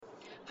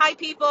Hi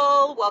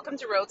people, welcome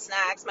to Road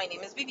Snacks. My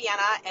name is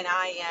Viviana and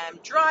I am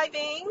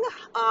driving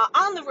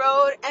on the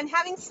road and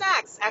having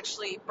snacks.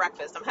 Actually,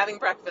 breakfast. I'm having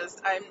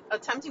breakfast. I'm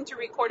attempting to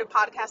record a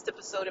podcast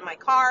episode in my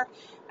car.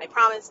 I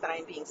promise that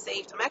I'm being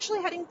safe. I'm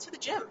actually heading to the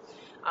gym.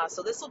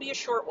 So this will be a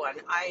short one.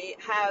 I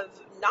have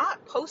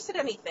not posted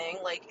anything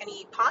like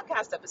any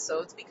podcast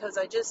episodes because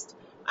I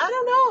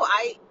don't know.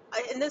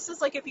 And this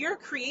is like if you're a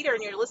creator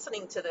and you're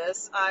listening to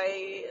this,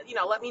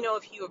 let me know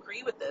if you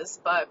agree with this,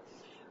 but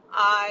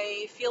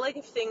I feel like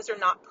if things are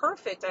not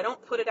perfect, I don't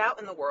put it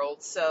out in the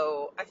world.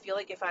 So I feel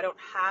like if I don't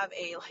have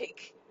a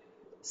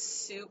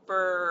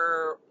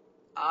super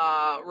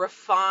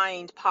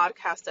refined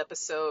podcast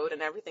episode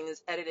and everything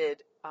is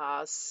edited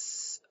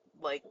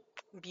like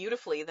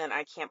beautifully, then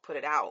I can't put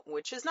it out,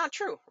 which is not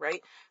true,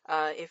 right?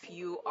 If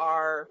you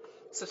are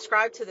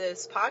subscribed to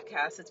this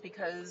podcast, it's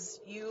because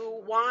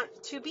you want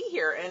to be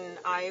here and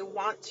I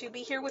want to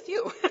be here with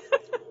you.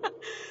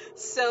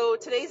 So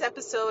today's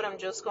episode, I'm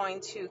just going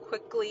to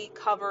quickly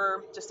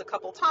cover just a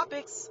couple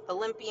topics: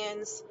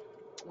 Olympians,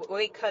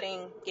 weight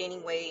cutting,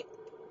 gaining weight,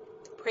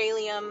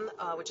 Pralium,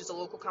 which is a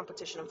local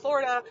competition in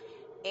Florida,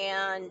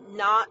 and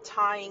not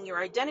tying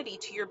your identity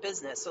to your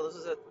business. So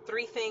those are the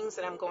three things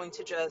that I'm going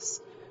to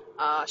just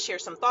share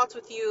some thoughts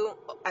with you.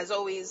 As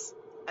always,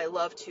 I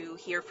love to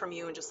hear from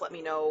you and just let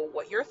me know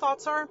what your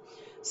thoughts are.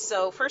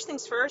 So first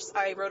things first,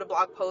 I wrote a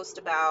blog post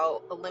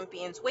about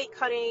Olympians weight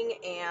cutting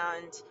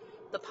and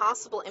the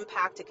possible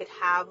impact it could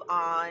have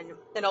on,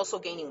 and also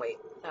gaining weight.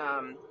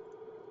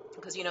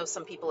 Because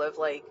some people have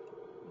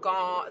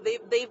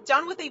they've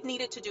done what they've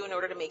needed to do in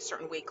order to make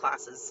certain weight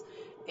classes,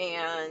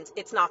 and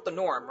it's not the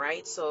norm,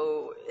 right?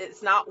 So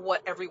it's not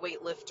what every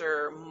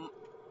weightlifter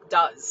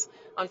does,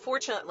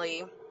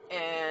 unfortunately.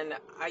 And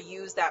I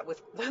use that with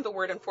the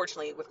word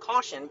unfortunately with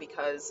caution,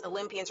 because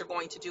Olympians are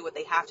going to do what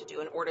they have to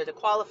do in order to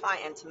qualify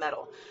and to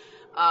medal.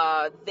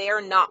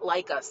 They're not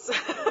like us.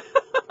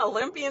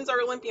 Olympians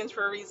are Olympians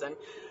for a reason.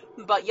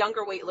 But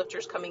younger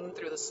weightlifters coming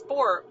through the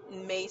sport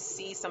may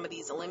see some of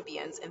these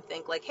Olympians and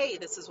think like, hey,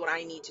 this is what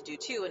I need to do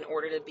too in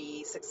order to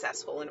be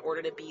successful, in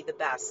order to be the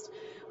best,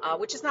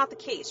 which is not the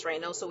case, right?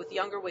 And also with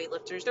younger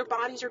weightlifters, their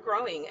bodies are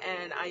growing.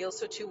 And I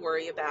also too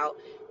worry about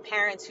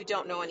parents who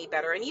don't know any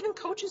better, and even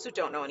coaches who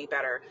don't know any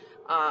better,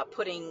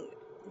 putting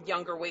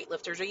younger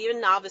weightlifters or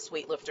even novice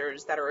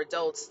weightlifters that are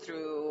adults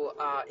through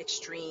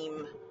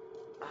extreme,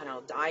 I don't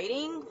know,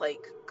 dieting,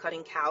 like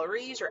cutting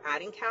calories or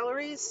adding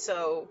calories.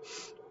 So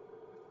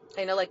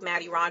I know like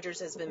Maddie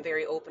Rogers has been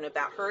very open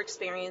about her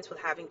experience with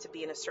having to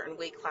be in a certain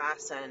weight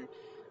class and,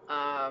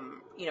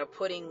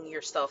 putting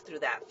yourself through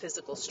that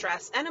physical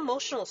stress and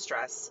emotional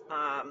stress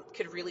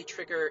could really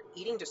trigger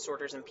eating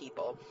disorders in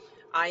people.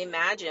 I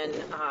imagine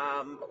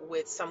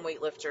with some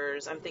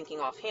weightlifters, I'm thinking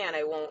offhand,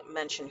 I won't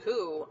mention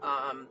who,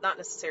 not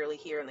necessarily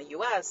here in the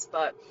US,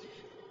 but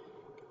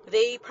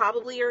they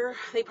probably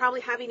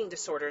have eating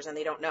disorders and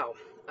they don't know.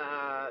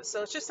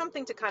 So it's just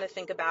something to kind of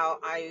think about.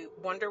 I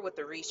wonder what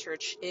the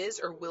research is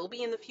or will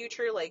be in the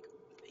future. Like,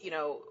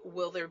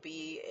 will there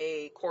be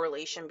a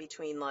correlation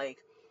between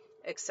like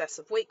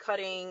excessive weight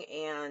cutting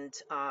and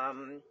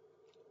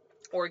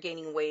or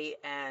gaining weight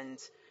and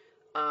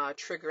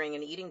triggering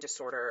an eating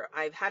disorder?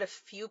 I've had a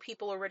few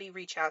people already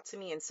reach out to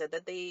me and said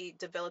that they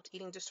developed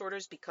eating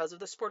disorders because of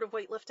the sport of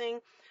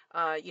weightlifting.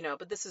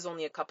 But this is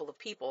only a couple of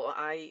people.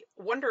 I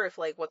wonder if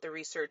like what the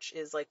research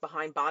is like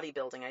behind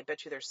bodybuilding. I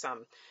bet you there's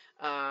some.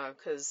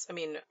 Because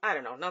I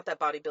don't know, not that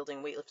bodybuilding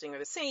and weightlifting are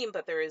the same,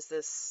 but there is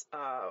this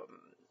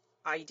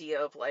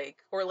idea of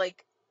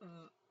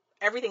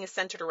everything is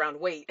centered around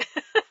weight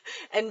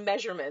and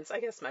measurements.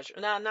 I guess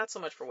not so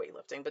much for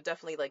weightlifting, but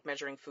definitely like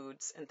measuring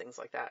foods and things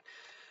like that.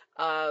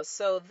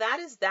 So that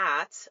is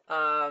that.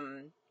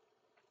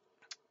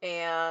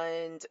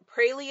 And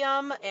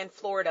Pralium and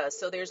Florida.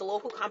 So there's a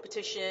local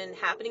competition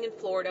happening in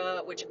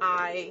Florida, which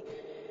I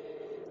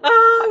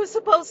was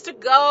supposed to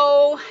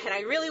go, and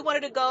I really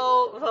wanted to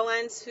go.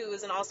 Valence, who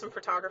is an awesome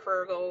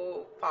photographer,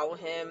 go follow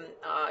him.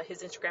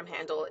 His Instagram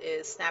handle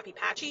is Snappy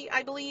Patchy,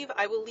 I believe.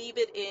 I will leave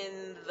it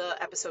in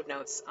the episode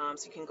notes,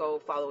 so you can go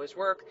follow his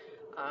work.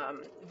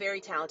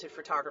 Very talented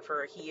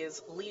photographer. He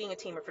is leading a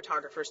team of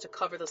photographers to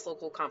cover this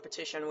local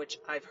competition, which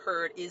I've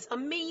heard is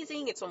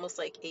amazing. It's almost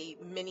like a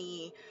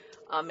mini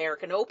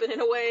American Open in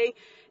a way.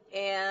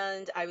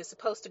 And I was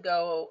supposed to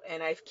go,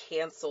 and I've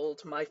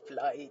canceled my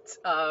flight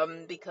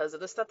because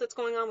of the stuff that's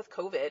going on with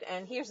COVID.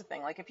 And here's the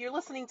thing, like if you're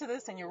listening to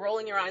this and you're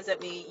rolling your eyes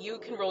at me, you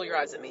can roll your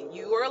eyes at me.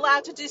 You are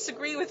allowed to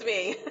disagree with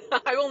me.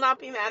 I will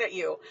not be mad at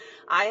you.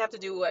 I have to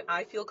do what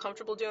I feel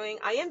comfortable doing.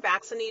 I am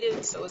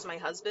vaccinated, so is my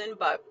husband,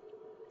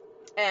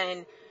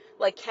 and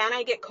like, can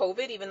I get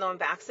COVID even though I'm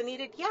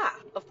vaccinated? Yeah,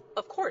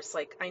 of course,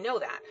 like I know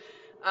that.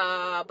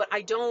 But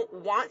I don't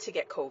want to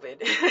get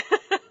COVID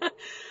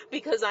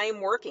because I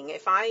am working.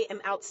 If I am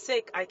out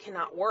sick, I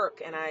cannot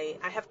work. And I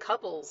have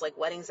couples, like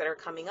weddings that are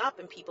coming up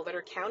and people that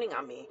are counting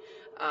on me.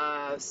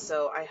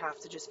 So I have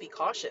to just be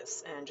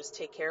cautious and just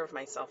take care of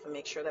myself and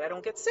make sure that I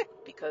don't get sick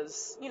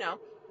because,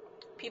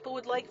 people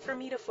would like for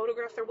me to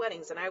photograph their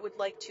weddings and I would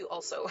like to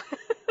also.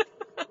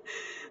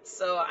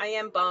 So I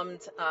am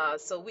bummed.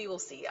 So we will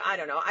see. I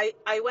don't know.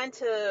 I went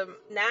to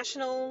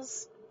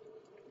nationals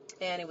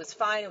and it was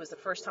fine. It was the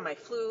first time I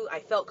flew. I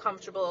felt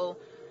comfortable.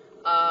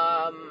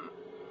 Um,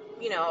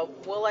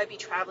 will I be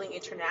traveling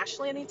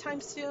internationally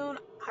anytime soon?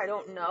 I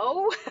don't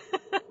know.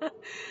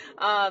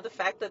 The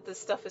fact that this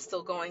stuff is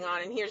still going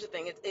on, and here's the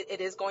thing,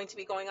 it is going to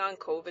be going on.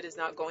 COVID is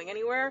not going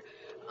anywhere.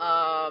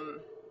 Um,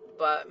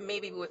 but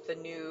maybe with the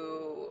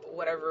new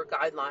whatever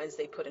guidelines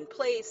they put in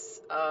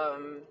place,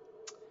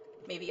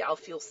 maybe I'll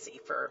feel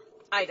safer.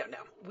 I don't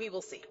know. We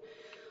will see.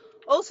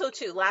 Also,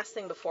 too, last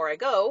thing before I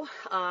go,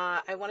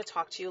 I want to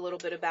talk to you a little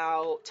bit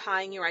about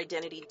tying your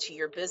identity to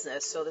your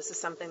business. So this is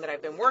something that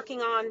I've been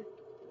working on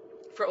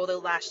for the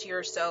last year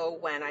or so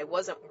when I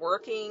wasn't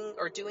working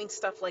or doing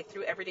stuff like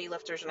through Everyday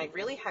Lifters. And I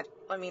really had,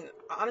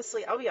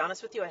 honestly, I'll be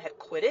honest with you, I had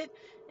quit it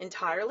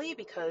entirely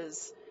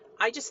because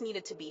I just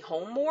needed to be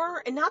home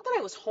more. And not that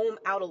I was home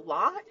out a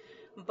lot,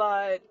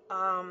 but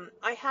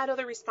I had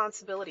other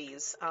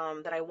responsibilities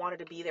that I wanted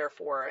to be there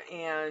for.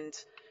 And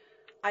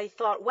I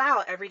thought,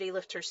 wow, Everyday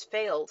Lifters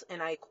failed.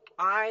 And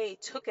I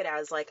took it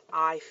as like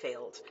I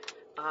failed.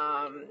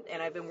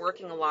 And I've been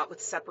working a lot with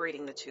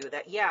separating the two.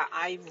 That, yeah,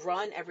 I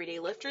run Everyday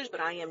Lifters, but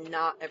I am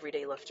not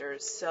Everyday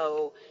Lifters.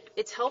 So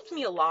it's helped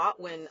me a lot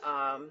when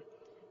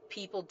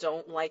people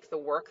don't like the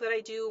work that I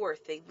do, or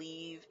if they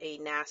leave a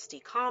nasty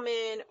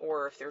comment,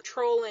 or if they're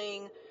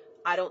trolling.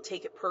 I don't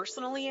take it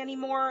personally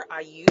anymore.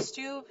 I used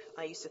to.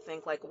 I used to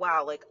think like,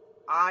 wow, like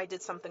I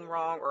did something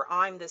wrong, or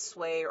I'm this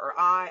way, or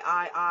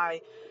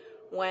I,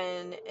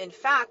 when in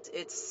fact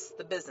it's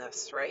the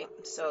business, right?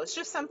 So it's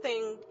just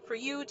something for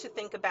you to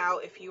think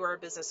about if you are a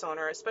business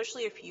owner,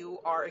 especially if you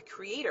are a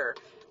creator.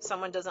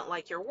 Someone doesn't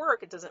like your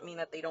work, it doesn't mean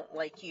that they don't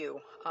like you.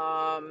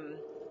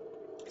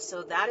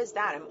 So that is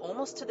that. I'm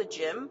almost to the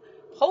gym.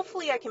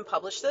 Hopefully I can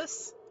publish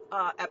this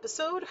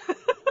episode.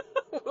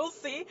 We'll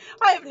see.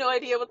 I have no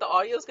idea what the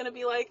audio is going to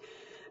be like.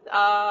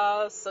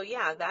 So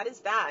yeah, that is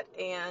that.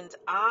 And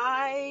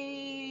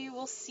I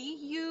will see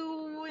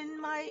you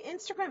in my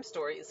Instagram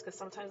stories because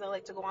sometimes I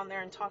like to go on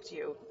there and talk to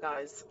you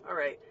guys. All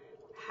right.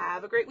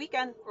 Have a great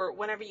weekend, or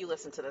whenever you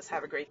listen to this,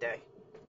 have a great day.